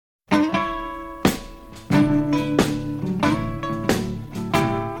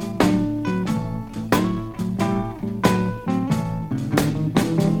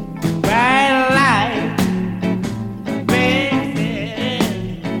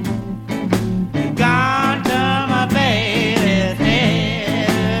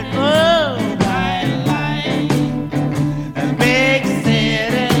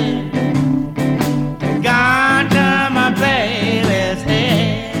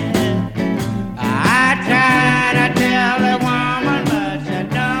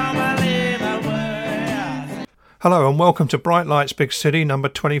Hello and welcome to Bright Lights Big City number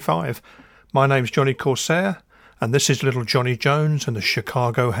 25. My name's Johnny Corsair and this is Little Johnny Jones and the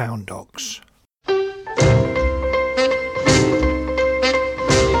Chicago Hound Dogs.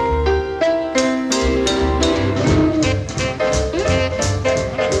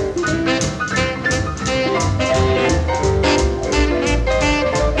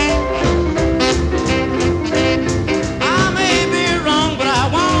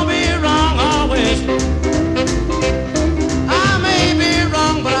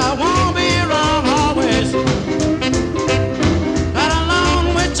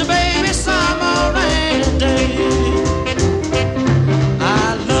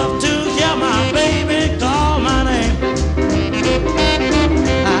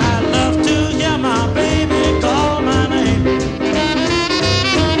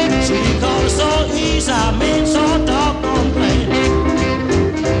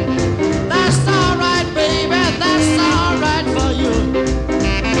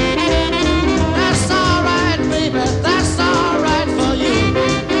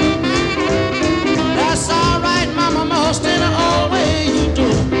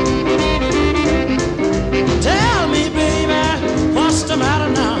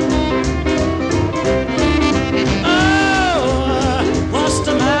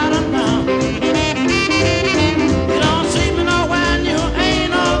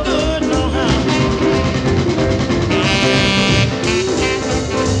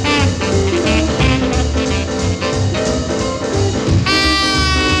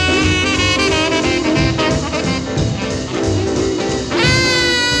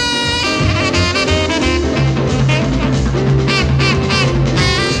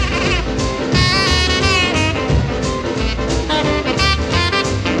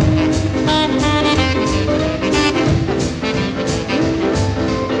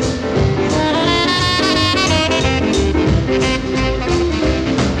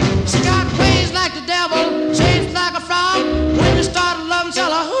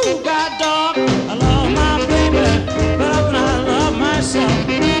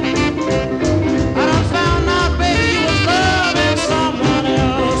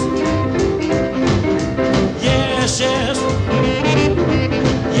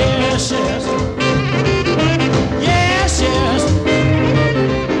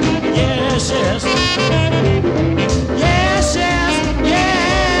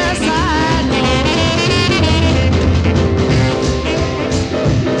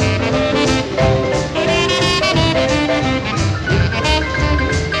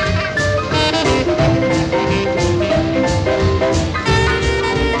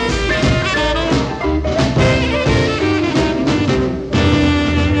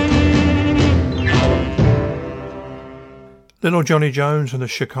 Little Johnny Jones and the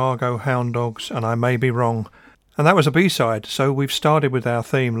Chicago Hound Dogs, and I May Be Wrong. And that was a B-side, so we've started with our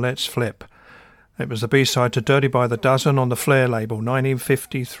theme, Let's Flip. It was the B-side to Dirty by the Dozen on the Flair label,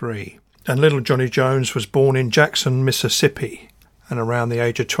 1953. And Little Johnny Jones was born in Jackson, Mississippi. And around the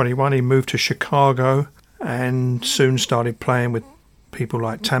age of 21, he moved to Chicago and soon started playing with people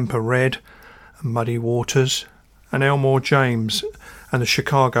like Tampa Red and Muddy Waters and Elmore James. And the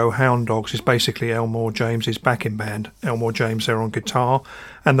Chicago Hound Dogs is basically Elmore James's backing band. Elmore James there on guitar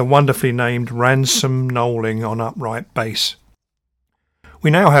and the wonderfully named Ransom Knowling on upright bass.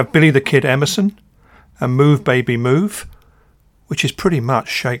 We now have Billy the Kid Emerson and Move Baby Move, which is pretty much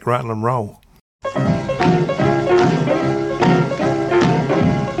Shake, Rattle and Roll.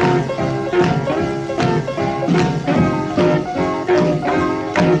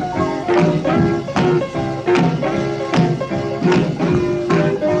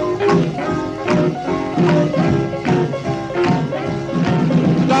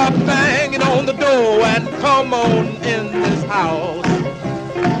 Come on in this house.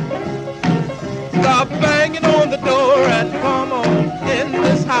 Stop banging on the door and come on in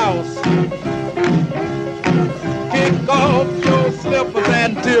this house. Kick off your slippers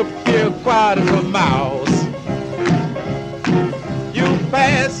and dip here quiet as a mouse. You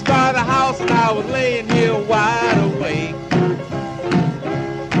passed by the house and I was laying here wide awake.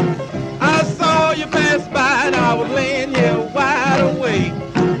 I saw you pass by and I was laying here wide awake.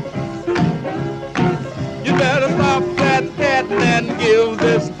 Better stop that cat and give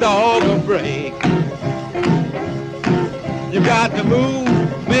this dog a break. You got to move,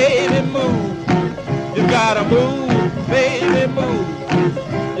 baby, move. You gotta move, baby, move.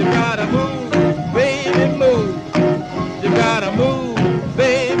 You gotta move, baby, move. You gotta move,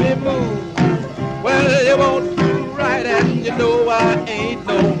 baby, move. Well, you won't do right and you know I ain't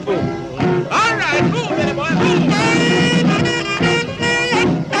no fool. All right, move, baby boy, move.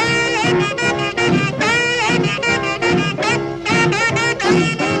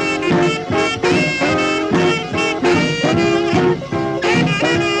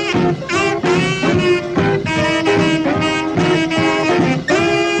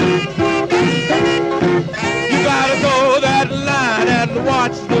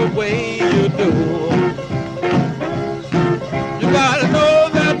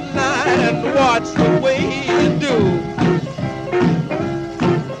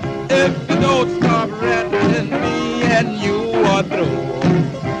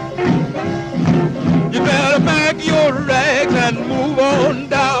 on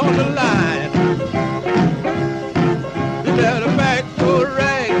down the line. You better pack your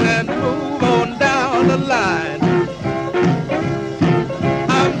rags and move on down the line.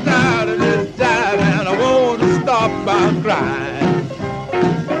 I'm tired of this jive and I want to stop my crying.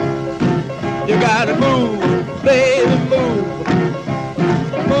 You gotta move, baby, move.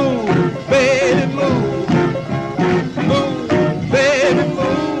 Move, baby, move. Move, baby,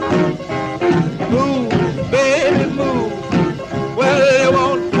 move. Move, baby, move. Well, you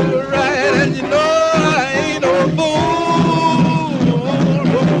want to ride and you know I ain't no fool.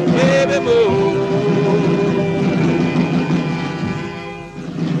 Baby, move.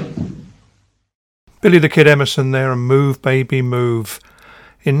 Billy the Kid Emerson there and Move Baby Move.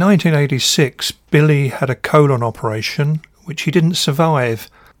 In 1986, Billy had a colon operation which he didn't survive,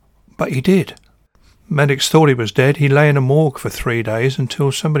 but he did. Medics thought he was dead. He lay in a morgue for 3 days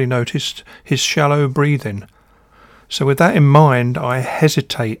until somebody noticed his shallow breathing. So with that in mind, I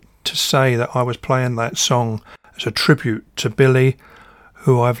hesitate to say that I was playing that song as a tribute to Billy,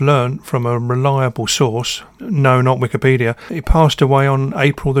 who I've learnt from a reliable source, no, not Wikipedia. He passed away on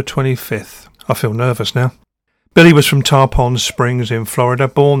April the 25th. I feel nervous now. Billy was from Tarpon Springs in Florida,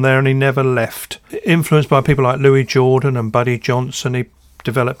 born there, and he never left. Influenced by people like Louis Jordan and Buddy Johnson, he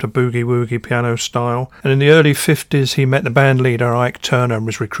developed a boogie-woogie piano style. And in the early 50s, he met the band leader Ike Turner and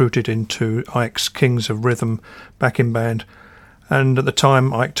was recruited into Ike's Kings of Rhythm backing band. And at the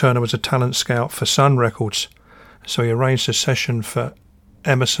time, Ike Turner was a talent scout for Sun Records. So he arranged a session for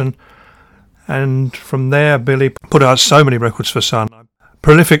Emerson. And from there, Billy put out so many records for Sun.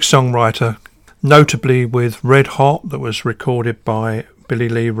 Prolific songwriter, notably with Red Hot, that was recorded by Billy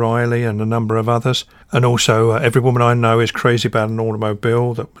Lee Riley and a number of others. And also Every Woman I Know Is Crazy About an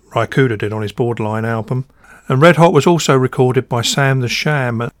Automobile that Ry Cooder did on his Borderline album. And Red Hot was also recorded by Sam the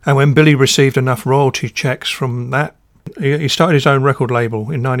Sham. And when Billy received enough royalty checks from that, he started his own record label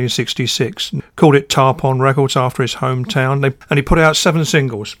in 1966, called it Tarpon Records after his hometown. And he put out 7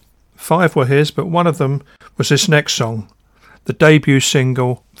 singles. 5 were his, but one of them was this next song, the debut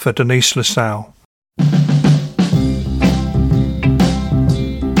single for Denise LaSalle.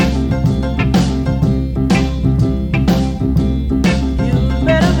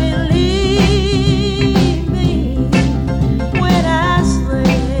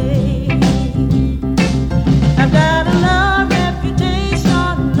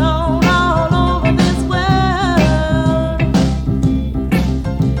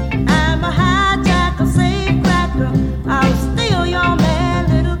 I'll steal your man,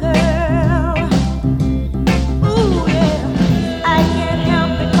 little girl.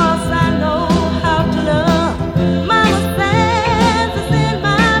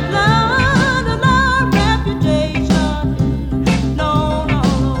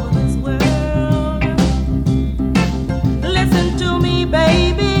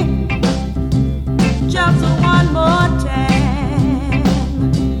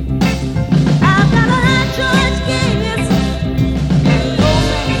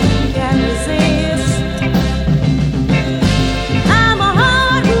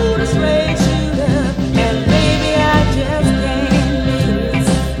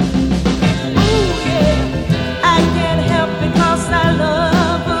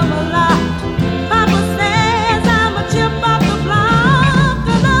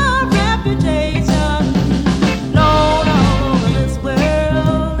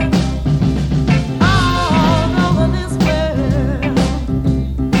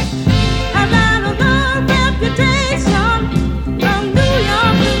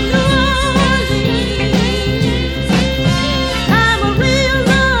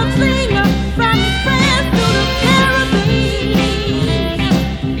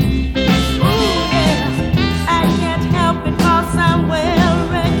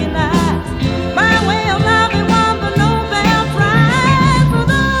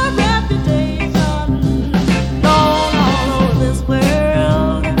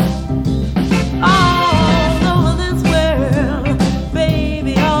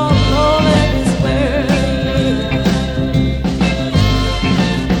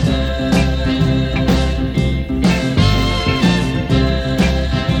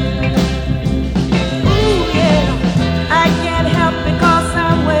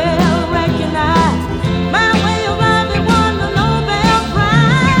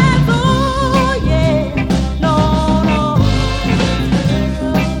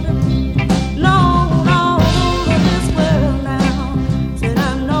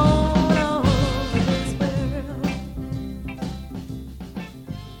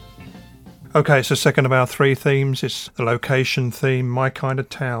 Okay, it's the second of our three themes. It's the location theme, My Kind of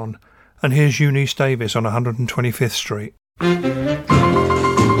Town. And here's Eunice Davis on 125th Street.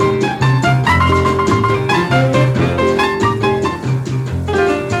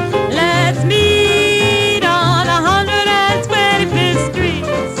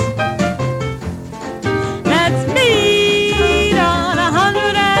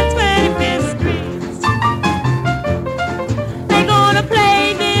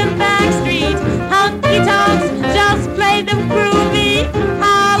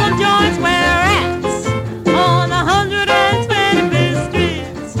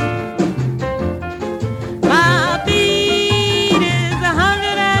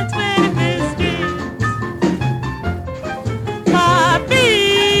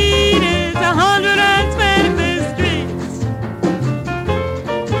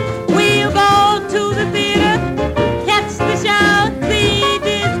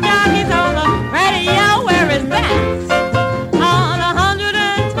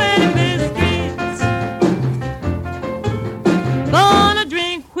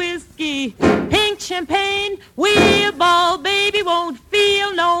 champagne. We'll ball, baby, won't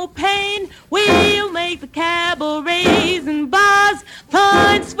feel no pain. We'll make the cabarets and bars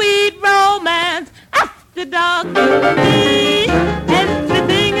find sweet romance after dark with me.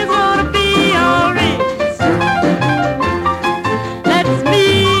 Everything is gonna be alright. Let's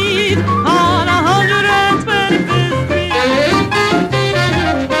meet on 125th Street.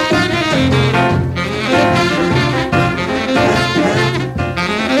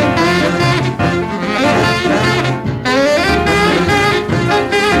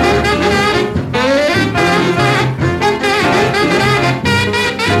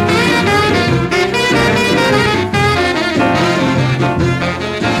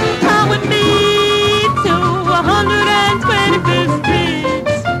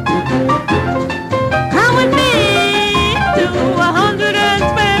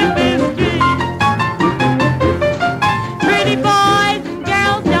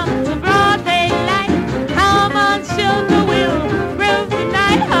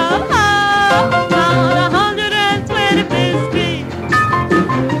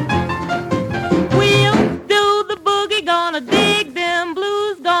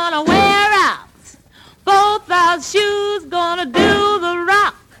 Shoes gonna do the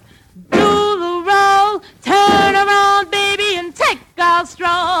rock, do the roll, turn around, baby, and take our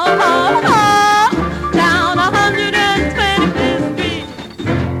stroll down 125th Street.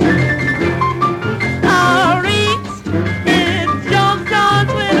 Our reach, it jumps on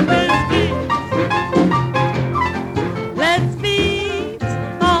 25th Street. Let's meet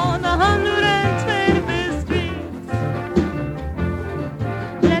on 125th Street.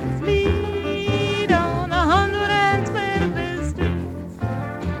 Let's meet on 125th Street.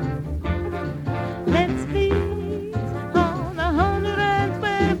 Let's meet on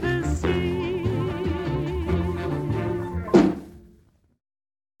 125th Street.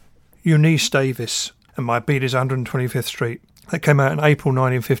 Eunice Davis and My Beat is 125th Street. That came out in April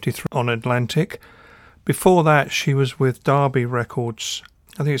 1953 on Atlantic. Before that, she was with Derby Records.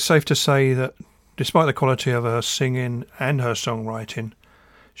 I think it's safe to say that despite the quality of her singing and her songwriting,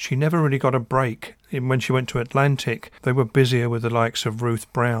 she never really got a break. When she went to Atlantic, they were busier with the likes of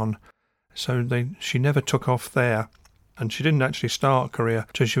Ruth Brown, so she never took off there. And she didn't actually start a career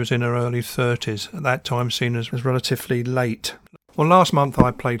till she was in her early 30s, at that time seen as relatively late. Well, last month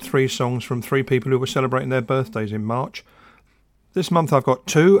I played 3 songs from 3 people who were celebrating their birthdays in March. This month I've got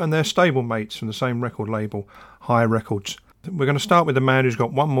 2, and they're stablemates from the same record label, High Records. We're going to start with the man who's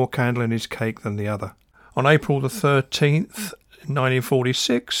got one more candle in his cake than the other. On April the 13th,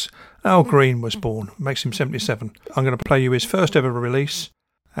 1946, Al Green was born. Makes him 77. I'm going to play you his first ever release,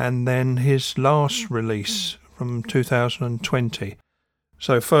 and then his last release from 2020.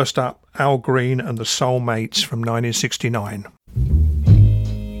 So first up, Al Green and the Soulmates from 1969.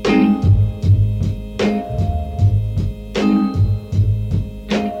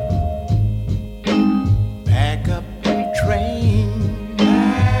 Back up train,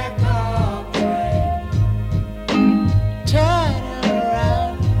 back up train. Turn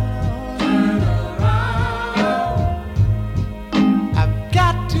around, turn around. I've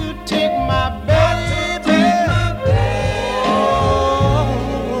got to take my baby,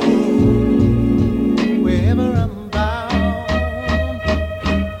 wherever I'm bound.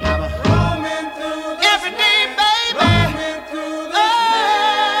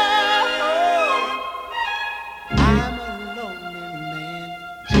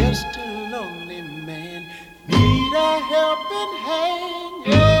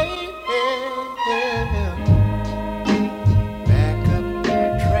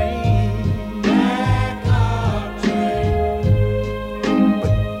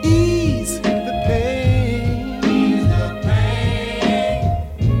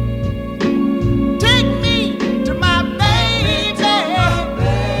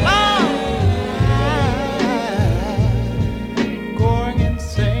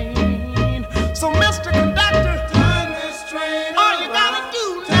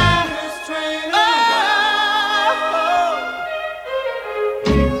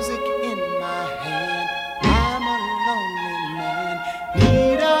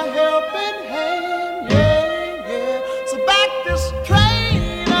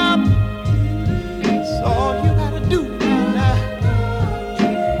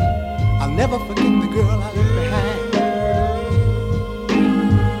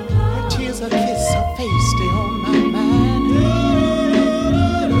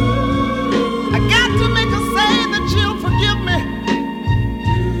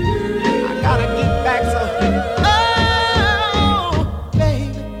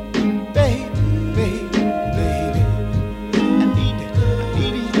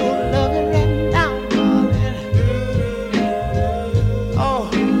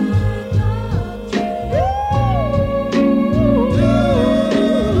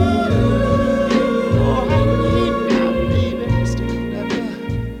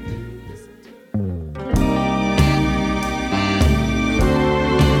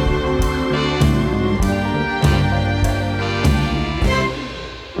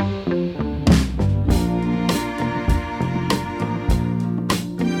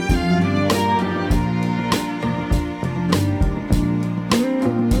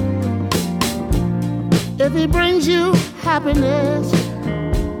 If he brings you happiness,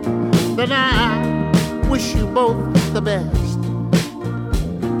 then I wish you both the best.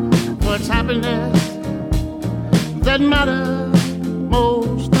 For it's happiness that matters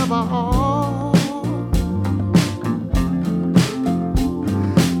most of all.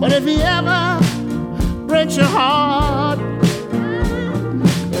 But if he ever breaks your heart,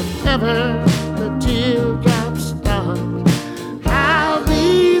 if ever the teardrops start, I'll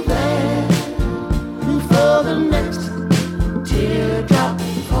be there before the next teardrop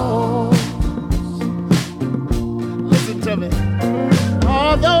falls. Listen to me.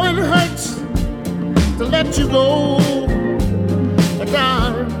 Although it hurts to let you go, but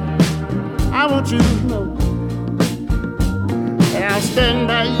darling, I want you to know that I'll stand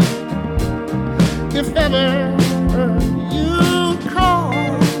by you if ever you call.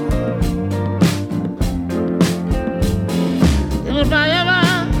 And if I ever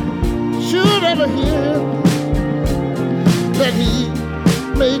should ever hear that he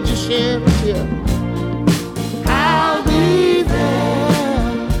made you shed a tear, I'll be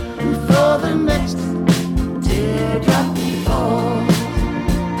there before the next teardrop falls.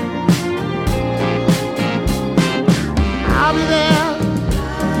 I'll be there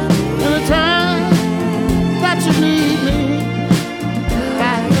anytime that you need me,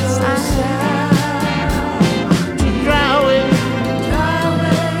 by your side, to dry away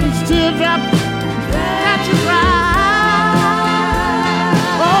each teardrop that you cry.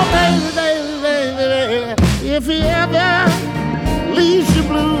 Oh, baby, baby, baby, if he ever leaves you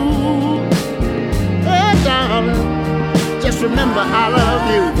blue, hey, darling, just remember I love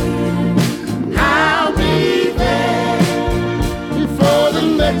you. I'll be there before the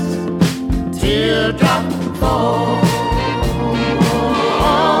next teardrop falls.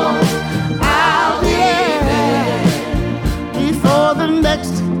 I'll be there before the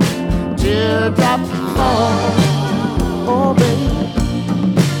next teardrop falls. Oh, baby,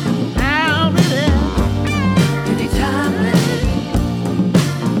 I'll be there anytime, baby.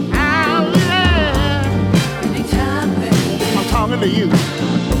 I'll be there anytime, baby. I'm talking to you.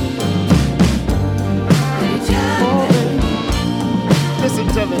 Oh, baby, listen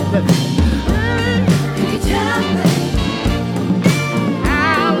to me, baby. Anytime, baby.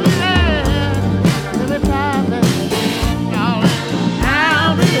 I'll be there anytime, baby.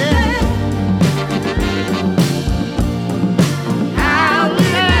 I'll be there. I'll be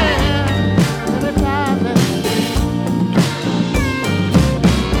there anytime, baby.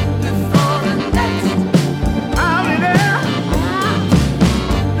 Before the next, I'll be there.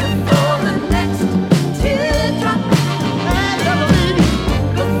 Before the next teardrop. Before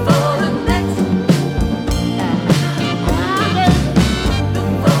the next,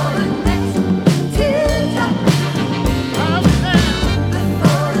 before the next teardrop.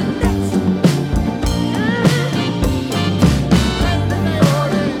 Before the next,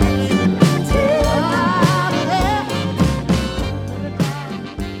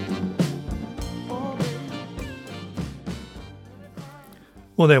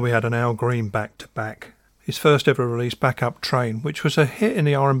 Well, there we had an Al Green back-to-back. His first ever release, Back Up Train, which was a hit in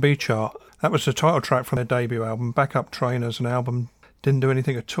the R&B chart. That was the title track from their debut album. Back Up Train as an album didn't do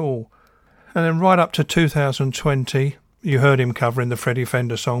anything at all. And then right up to 2020, you heard him covering the Freddie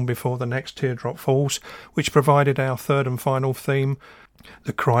Fender song Before the Next Teardrop Falls, which provided our third and final theme,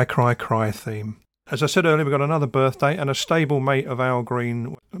 the Cry, Cry, Cry theme. As I said earlier, we got another birthday and a stable mate of Al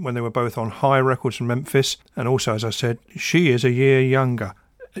Green when they were both on High Records in Memphis. And also, as I said, she is a year younger.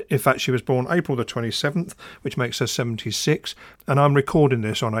 In fact, she was born April the 27th, which makes her 76, and I'm recording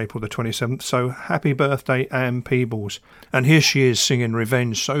this on April the 27th, so happy birthday, Ann Peebles. And here she is singing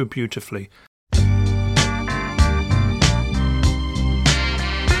Revenge so beautifully.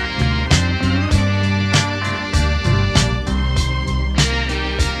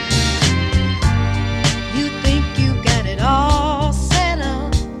 You think you got it all set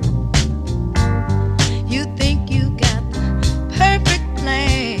up. You think you got the perfect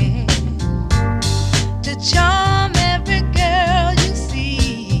plan to charm every girl you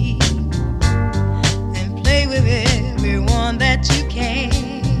see and play with everyone that you can.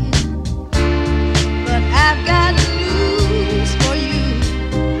 But I've got news for you.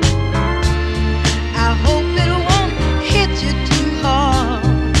 I hope it won't hit you too hard.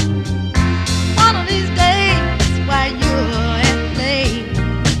 One of these days while you're at play,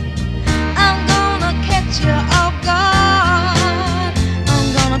 I'm gonna catch you off guard. I'm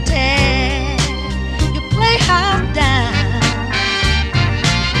gonna tear your playhouse down.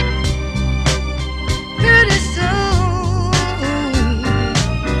 Pretty soon,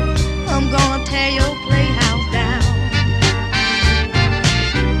 I'm gonna tear your playhouse down.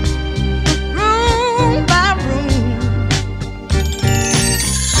 Room by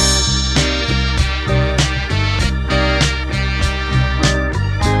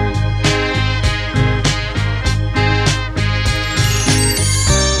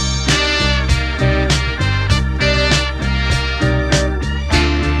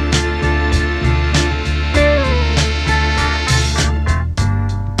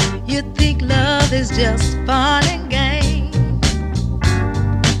You think love is just fun and games,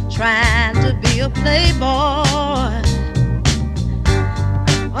 trying to be a playboy.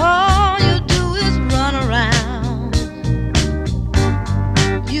 All you do is run around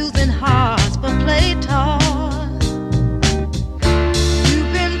using hearts for play toys.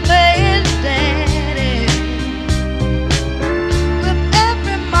 You've been playing daddy with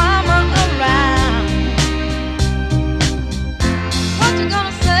every mama around. What you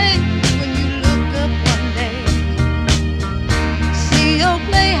gonna say when you look up one day, see your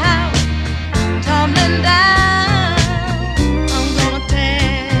playhouse tumbling down? I'm gonna tear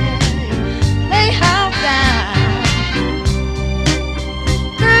your playhouse down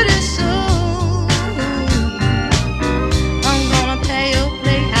pretty soon. I'm gonna tear your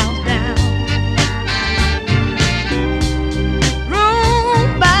playhouse down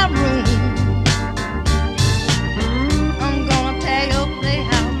room by room. I'm gonna tear your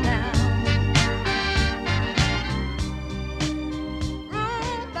playhouse down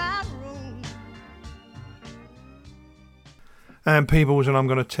room by room. And Peebles, and I'm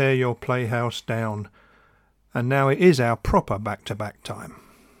going to tear your playhouse down. And now it is our proper back-to-back time.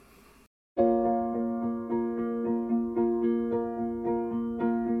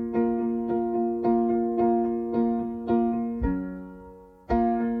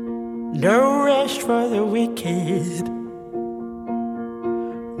 No rest for the wicked,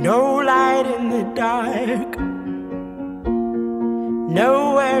 no light in the dark,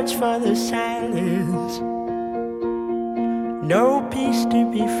 no words for the silence, no peace to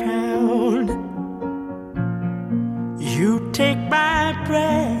be found. You take my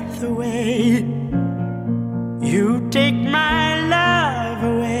breath away, you take my love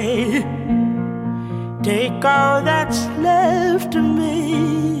away, take all that's left of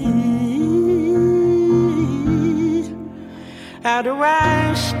me. How do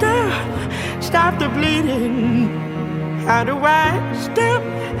I stop the bleeding? How do I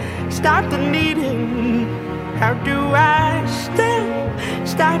stop the needing? How do I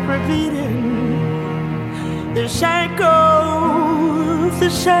stop repeating the cycle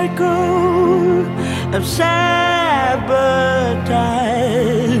of sabotage?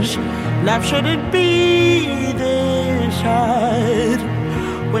 Life shouldn't be this hard.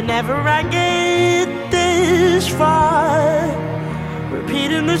 Whenever I get this far,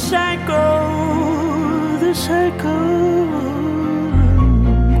 repeating the cycle.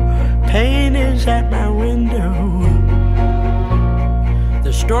 Pain is at my window,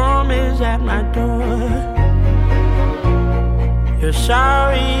 the storm is at my door. Your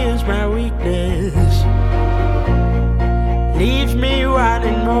sorry is my weakness, leaves me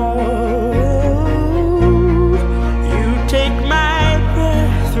wanting more. You take my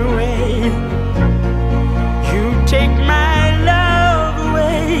breath away, you take my love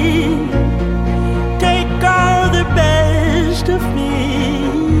away, take all the best of me.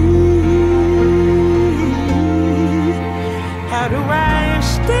 How do I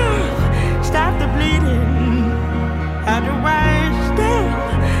stop the bleeding? How do I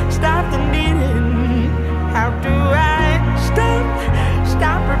stop the needing? How do I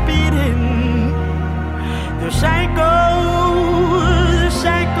stop repeating the cycle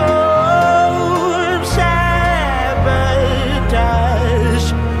of sabotage?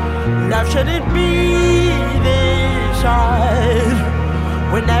 Love shouldn't be this hard.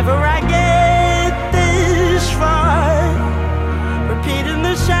 Whenever I get this far, repeating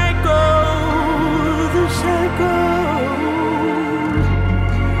the cycle.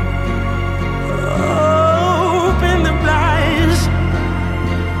 Open the blinds.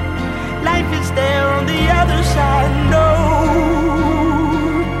 Life is there on the other side. No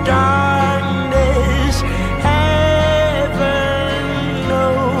darkness. Heaven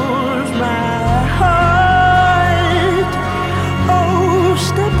knows my heart. Oh,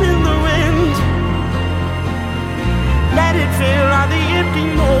 step in the wind. Let it fill all the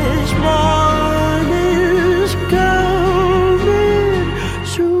emptiness. Morning's coming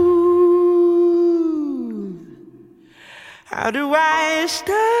soon. How do I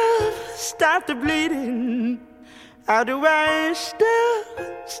stop the bleeding? How do I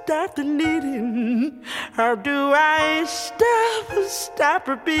stop the needing? How do I stop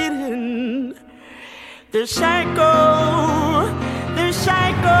repeating the cycle?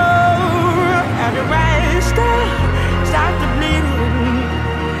 How do I stop the bleeding?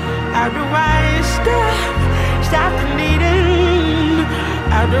 How do I stop the needing?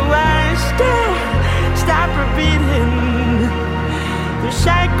 How do I stop repeating the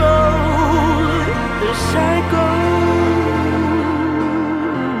cycle?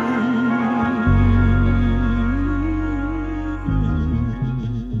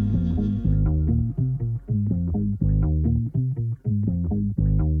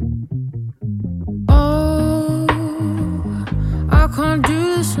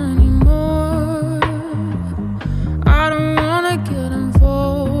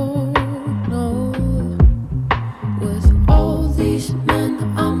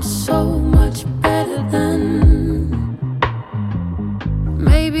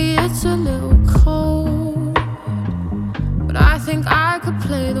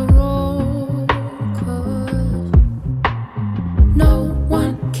 play the role, 'cause no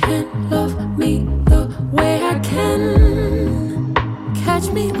one can love me the way I can.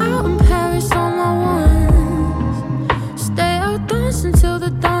 Catch me out in Paris on my ones. Stay out dancing till the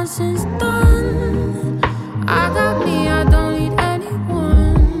dancing's done. I got me, I don't need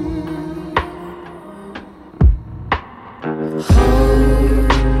anyone. Hold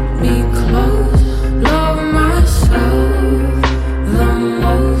me close, love myself the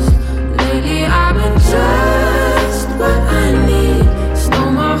most. Lately I've been just what I need.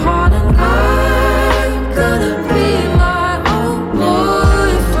 Stole my heart and I'm gonna be my own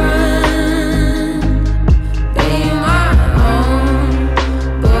boyfriend. Be my own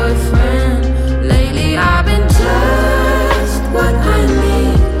boyfriend. Lately I've been just what I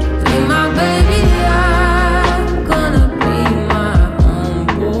need. Be my baby, I'm gonna be my own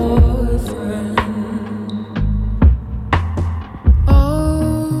boyfriend.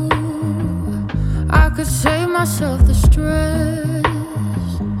 Oh, I could save myself the stress.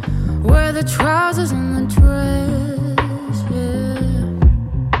 Wear the trousers and the dress, yeah.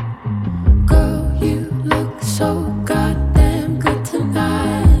 Girl, you look so goddamn good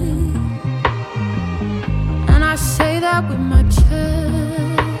tonight. And I say that with my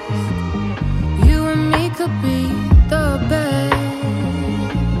chest. You and me could be the best.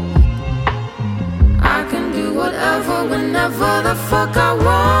 I can do whatever, whenever the fuck I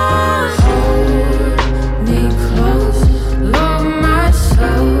want. Hold me close, love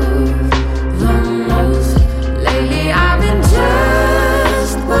myself the most. Lately I've been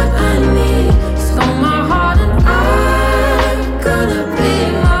just what I need. Stole my heart and I'm gonna be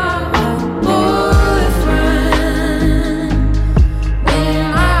my own boyfriend. Be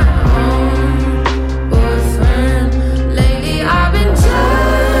my own boyfriend. Lately I've been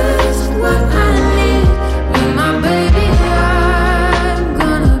just what I need. Be my baby, I'm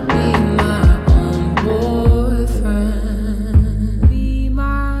gonna be my own boyfriend. Be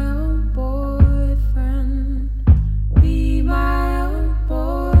my own boyfriend. Be my own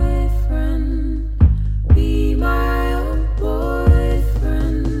boyfriend. Be my own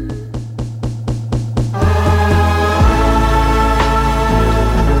boyfriend.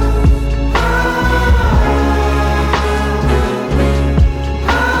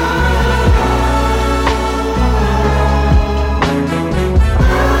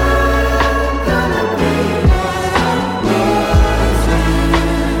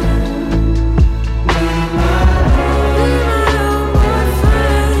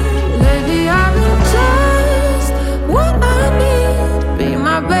 Lately I've been just what I need. Be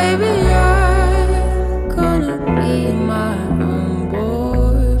my baby, I'm gonna be my own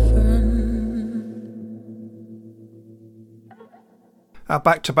boyfriend. Our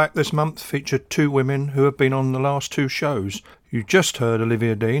back-to-back this month featured two women who have been on the last two shows. You just heard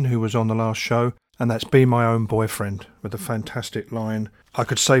Olivia Dean, who was on the last show, and that's Be My Own Boyfriend, with a fantastic line, I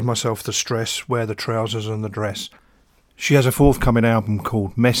could save myself the stress, wear the trousers and the dress. She has a forthcoming album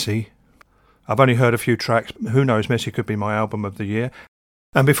called Messy. I've only heard a few tracks, but who knows, Messy could be my album of the year.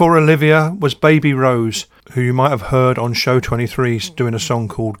 And before Olivia was Baby Rose, who you might have heard on Show 23 doing a song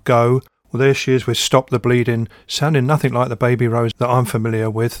called Go. Well, there she is with Stop the Bleeding, sounding nothing like the Baby Rose that I'm familiar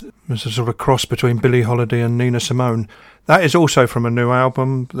with. It's a sort of cross between Billie Holiday and Nina Simone. That is also from a new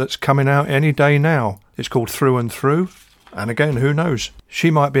album that's coming out any day now. It's called Through and Through. And again, who knows?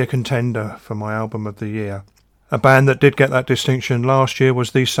 She might be a contender for my album of the year. A band that did get that distinction last year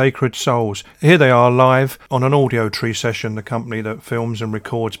was the Sacred Souls. Here they are live on an Audio Tree session, the company that films and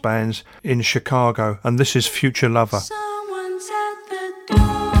records bands in Chicago. And this is Future Lover. Someone's at the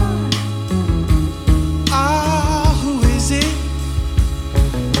door. Ah, who is it?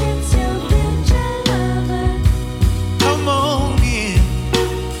 It's your future lover. Come on in.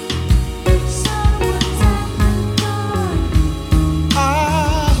 Someone's at the door.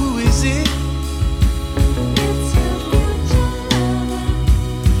 Ah, who is it? It's your future lover.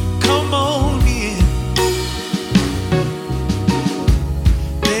 Come on in.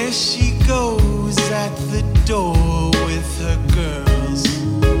 There she goes at the door with her girls.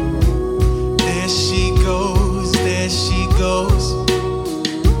 There she goes, there she goes.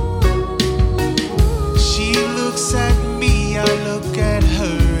 She looks at me, I look at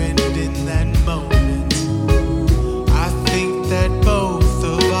her, and in that moment, I think that both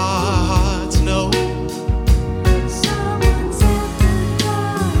of our hearts know. Someone's at the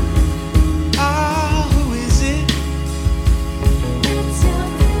door. Ah, who is it? It's your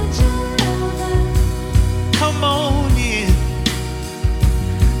future lover. Come on in.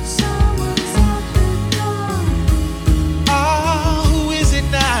 Someone's at the door. Ah,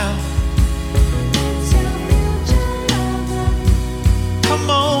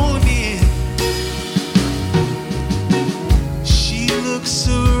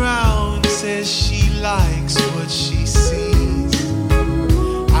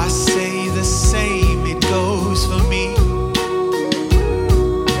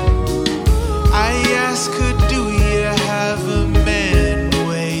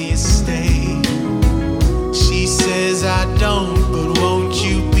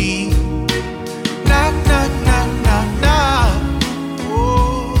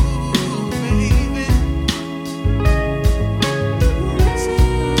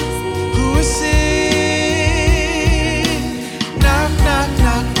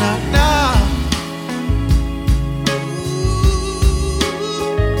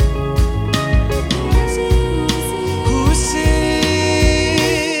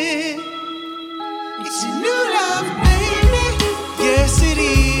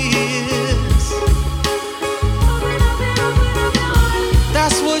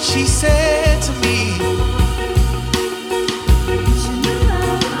 Here's what she said to me.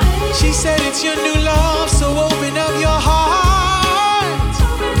 She said it's your new love, so open up your heart,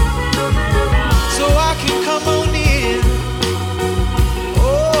 so I can come on in.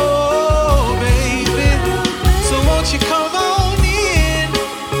 Oh, baby, so won't you come on in?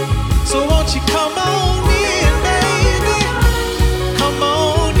 So won't you come on in, baby? Come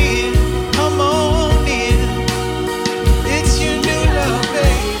on in, come on in. It's your new love, baby.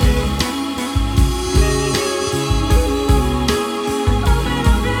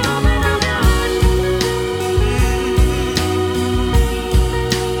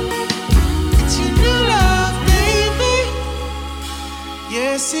 It's your new love, baby.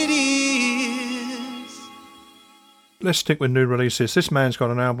 Yes, it is. Let's stick with new releases. This man's got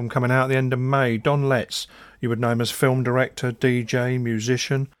an album coming out at the end of May. Don Letts, you would know him as film director, DJ,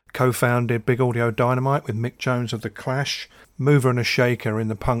 musician, co-founded Big Audio Dynamite with Mick Jones of The Clash, mover and a shaker in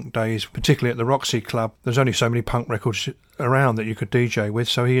the punk days, particularly at the Roxy Club. There's only so many punk records around that you could DJ with,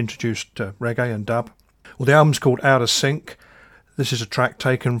 so he introduced reggae and dub. Well, the album's called Out of Sync. This is a track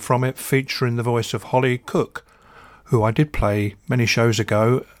taken from it featuring the voice of Holly Cook, who I did play many shows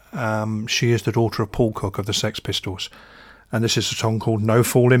ago. She is the daughter of Paul Cook of the Sex Pistols, and this is a song called No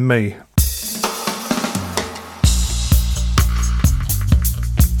Fool in Me.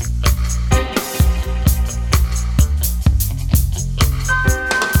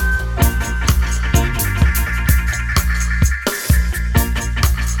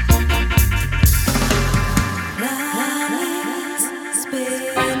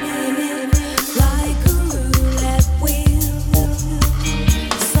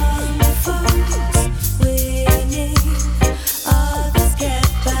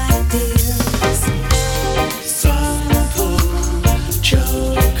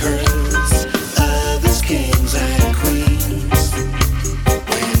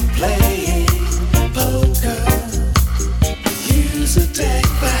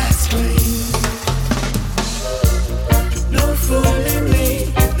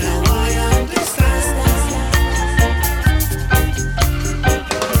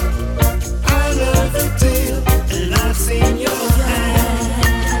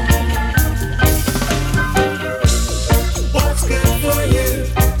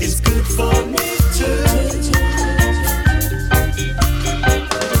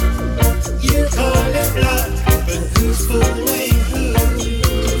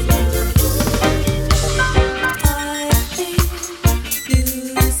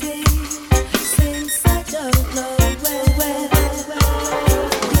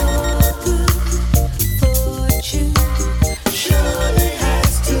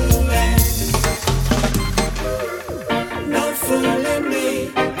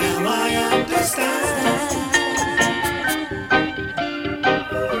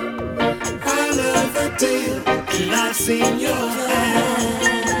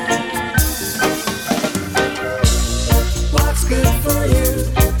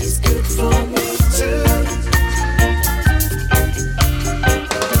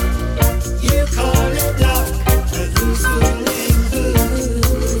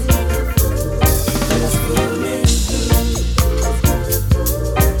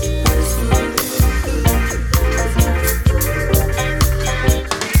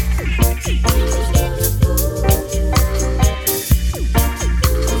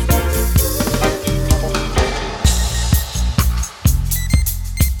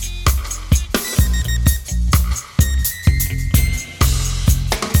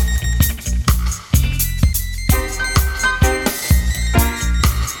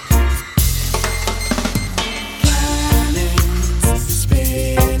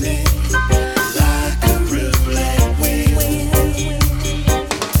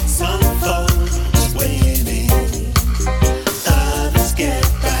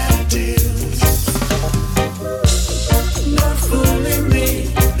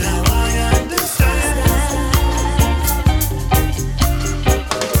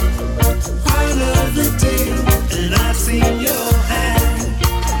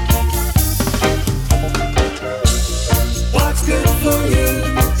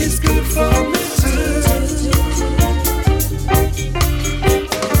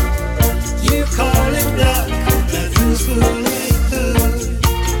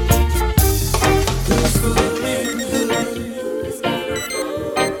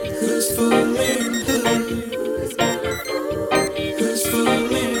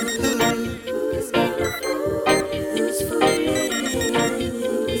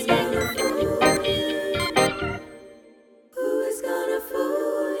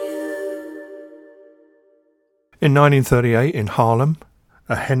 In 1938 in Harlem,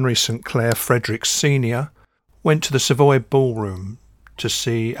 a Henry St. Clair Fredericks Sr., went to the Savoy Ballroom to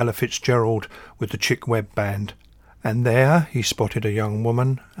see Ella Fitzgerald with the Chick Webb Band. And there he spotted a young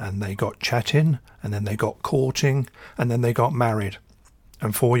woman, and they got chatting, and then they got courting, and then they got married.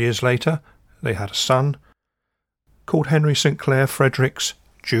 And 4 years later, they had a son called Henry St. Clair Fredericks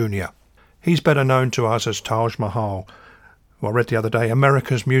Jr. He's better known to us as Taj Mahal, who I read the other day,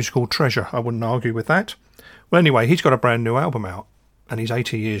 America's musical treasure. I wouldn't argue with that. Well, anyway, he's got a brand new album out, and he's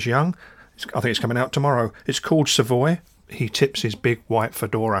 80 years young. I think it's coming out tomorrow. It's called Savoy. He tips his big white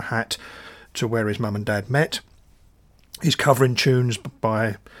fedora hat to where his mum and dad met. He's covering tunes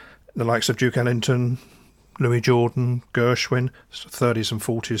by the likes of Duke Ellington, Louis Jordan, Gershwin, 30s and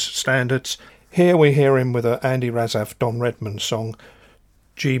 40s standards. Here we hear him with an Andy Razaf, Don Redman song,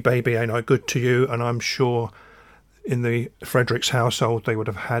 Gee Baby Ain't I Good to You, and I'm sure in the Fredericks household they would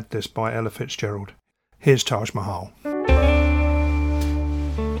have had this by Ella Fitzgerald. Here's Taj Mahal.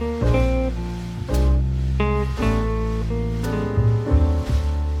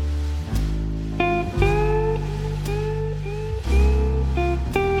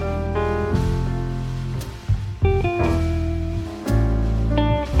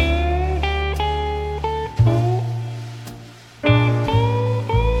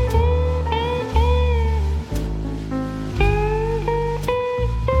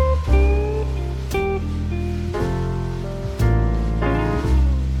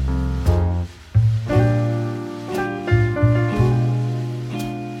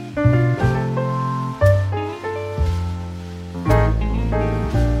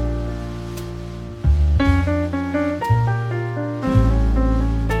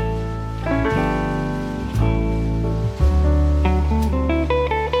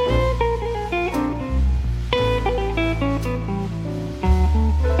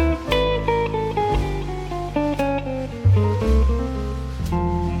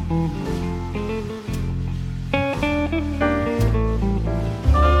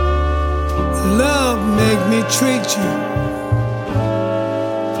 Treat you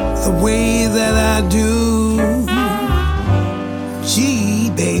the way that I do. Gee,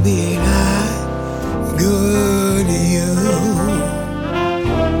 baby, ain't I good to you?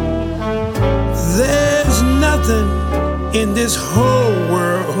 There's nothing in this whole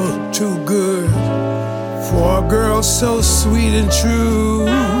world too good for a girl so sweet and true.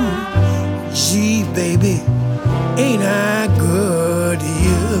 Gee, baby, ain't I good to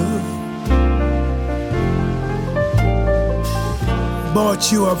you?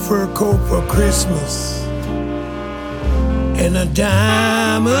 Bought you a fur coat for Christmas and a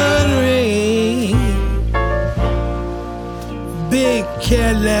diamond ring, big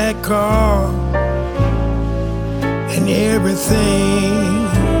Cadillac car and everything.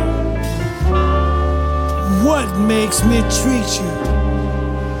 What makes me treat you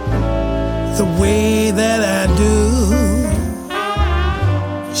the way that I do?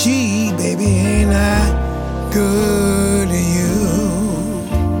 Gee, baby, ain't I good to you?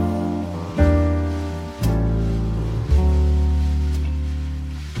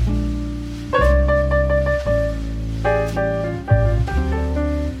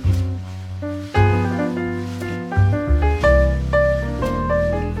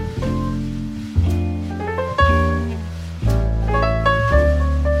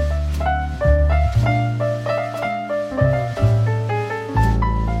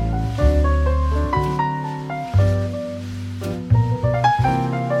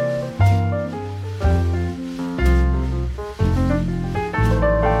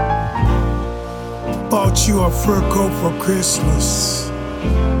 Bought you a fur coat for Christmas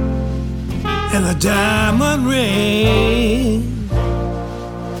and a diamond ring,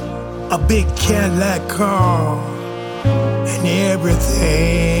 a big Cadillac car and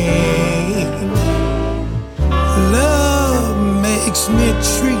everything. Love makes me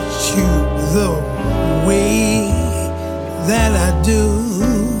treat you the way that I do.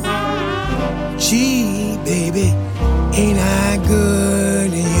 Gee, baby, ain't I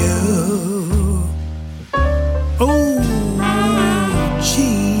good to you? Oh,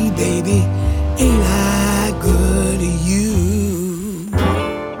 gee, baby, ain't I good to you?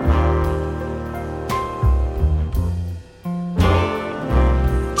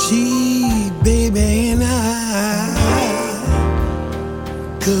 Gee, baby, ain't I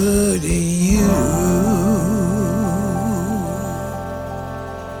good to you?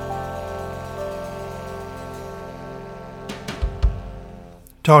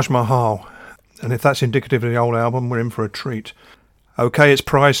 Taj Mahal. And if that's indicative of the old album, we're in for a treat. Okay, it's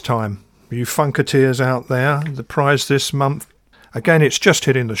prize time. You funketeers out there, the prize this month, again, it's just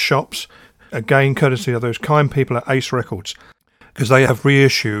hitting the shops. Again, courtesy of those kind people at Ace Records. because they have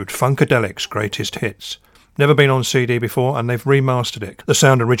reissued Funkadelic's Greatest Hits. Never been on CD before, and they've remastered it. The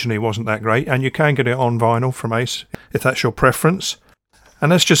sound originally wasn't that great, and you can get it on vinyl from Ace, if that's your preference. And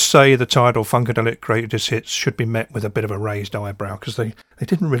let's just say the title Funkadelic Greatest Hits should be met with a bit of a raised eyebrow, because they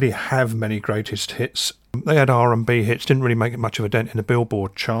didn't really have many greatest hits. They had R&B hits, didn't really make much of a dent in the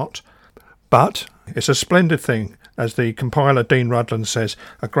Billboard chart. But it's a splendid thing, as the compiler Dean Rudland says,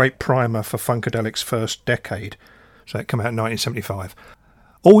 a great primer for Funkadelic's first decade. So it came out in 1975.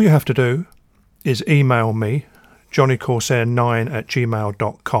 All you have to do is email me,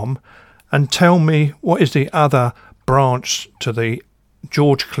 johnnycorsair9@gmail.com, and tell me what is the other branch to the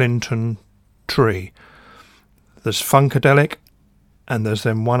George Clinton tree. There's Funkadelic, and there's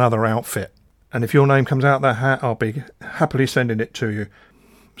then one other outfit. And if your name comes out that hat, I'll be happily sending it to you.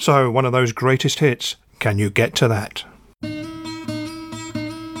 So, one of those greatest hits. Can you get to that?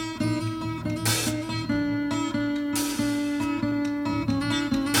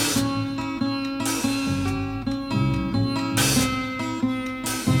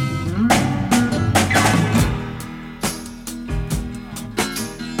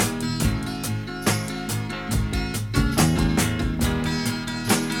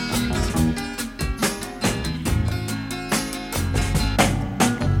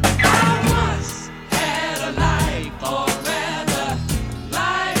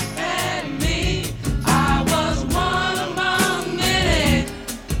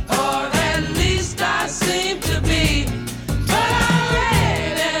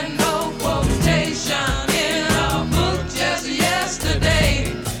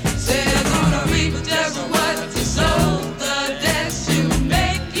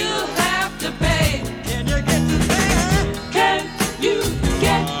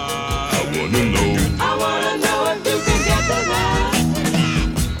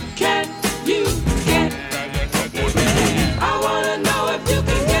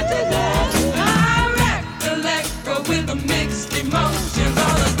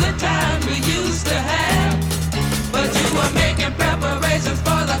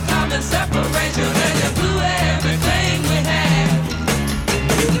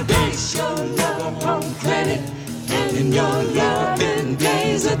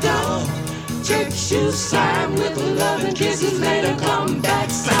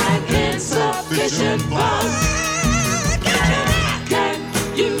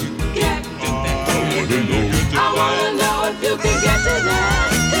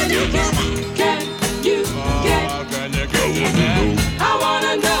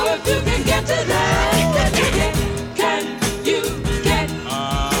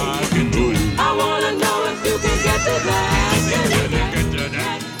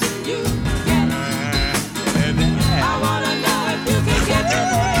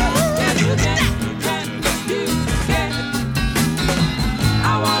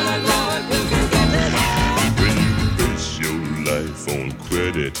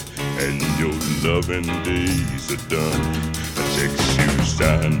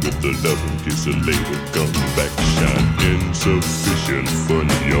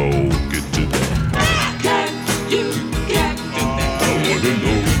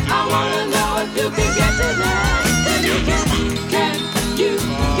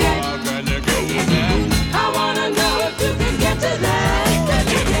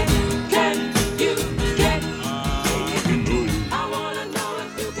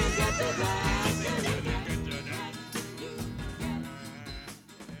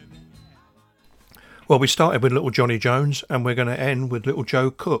 Well, we started with Little Johnny Jones, and we're going to end with Little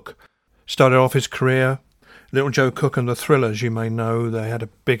Joe Cook. Started off his career, Little Joe Cook and the Thrillers, you may know, they had a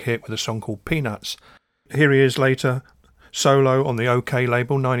big hit with a song called Peanuts. Here he is later, solo on the OK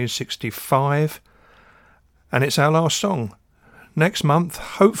label, 1965, and it's our last song. Next month,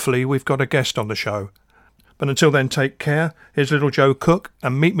 hopefully, we've got a guest on the show. But until then, take care. Here's Little Joe Cook,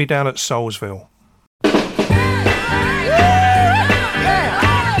 and meet me down at Soulsville.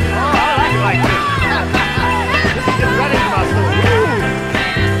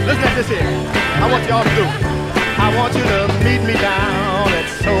 Listen at this here. I want y'all to do. I want you to meet me down at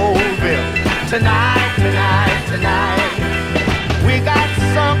Soulsville tonight, tonight, tonight. We got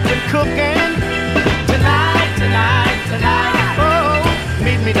something cooking tonight, tonight, tonight. Oh,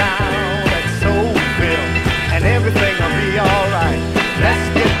 meet me down at Soulsville, and everything will be all right. Let's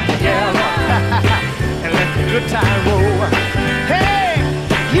get together and let the good time roll. Hey,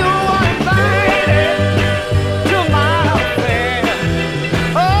 you are invited to my affair.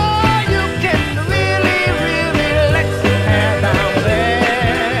 Oh, you can really, really let your hair down.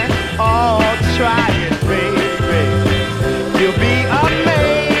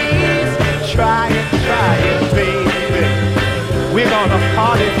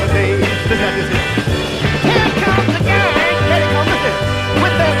 party today. Listen to this here. Here comes the gang. Here they come, listen,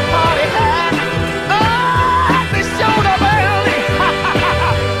 with their party hat. Oh, they showed up early.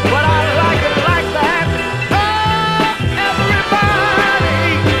 But I like it like that. Oh, everybody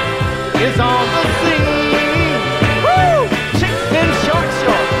is on the scene. Woo! Chicks in short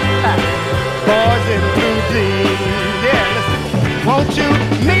shorts, boys in blue jeans. Yeah, listen. Won't you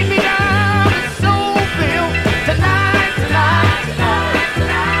meet me down in Soulville tonight, tonight, tonight,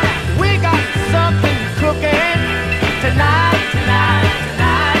 tonight? We got something cooking tonight, tonight,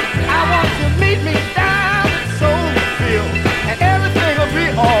 tonight. I want you to meet me down in Soulville, and everything will be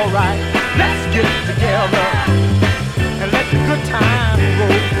alright. Let's get together and let the good time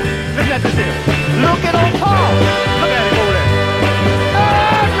roll. Listen at this here. Look at old Paul. Look at him over there.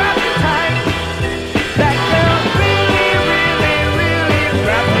 Oh, grab you tight. That girl really, really, really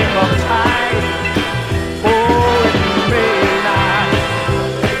wrapped him up tight. Oh, it may not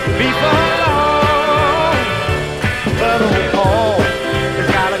be for long, but old Paul has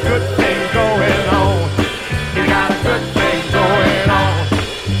got a good thing going on. He's got a good thing going on.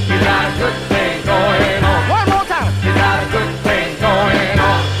 He's got a good thing going on. One more time. He's got a good thing going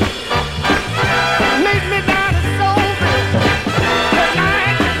on. Meet me down in Soulville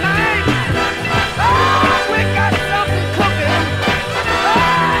tonight, tonight. Oh, we got something cooking. Oh,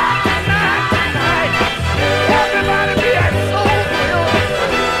 tonight, tonight. Everybody be at Soulville.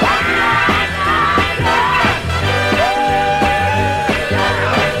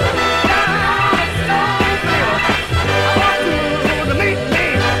 I want you to meet me.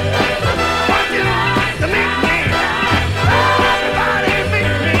 I want you to meet me. Everybody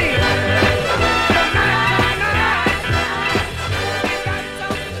meet me. Tonight, tonight. We got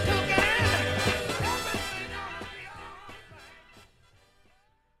something cooking. Everything gonna be alright.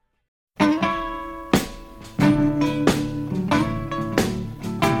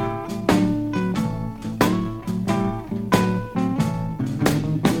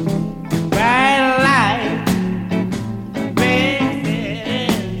 Bright light, baby,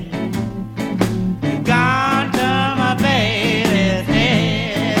 gone to my baby's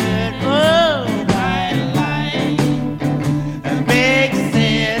head. Oh, bright light, a big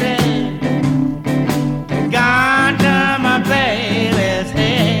city, gone to my baby's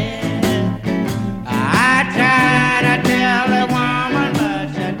head. I try to tell the woman, but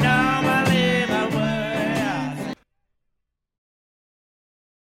she don't believe a word I say.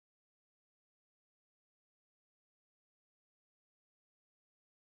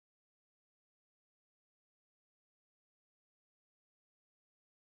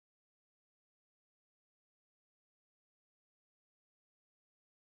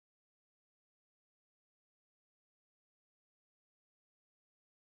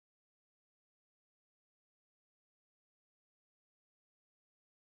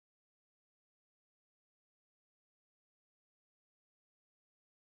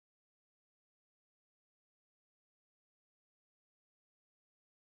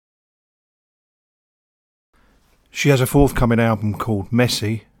 She has a forthcoming album called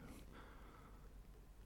Messy,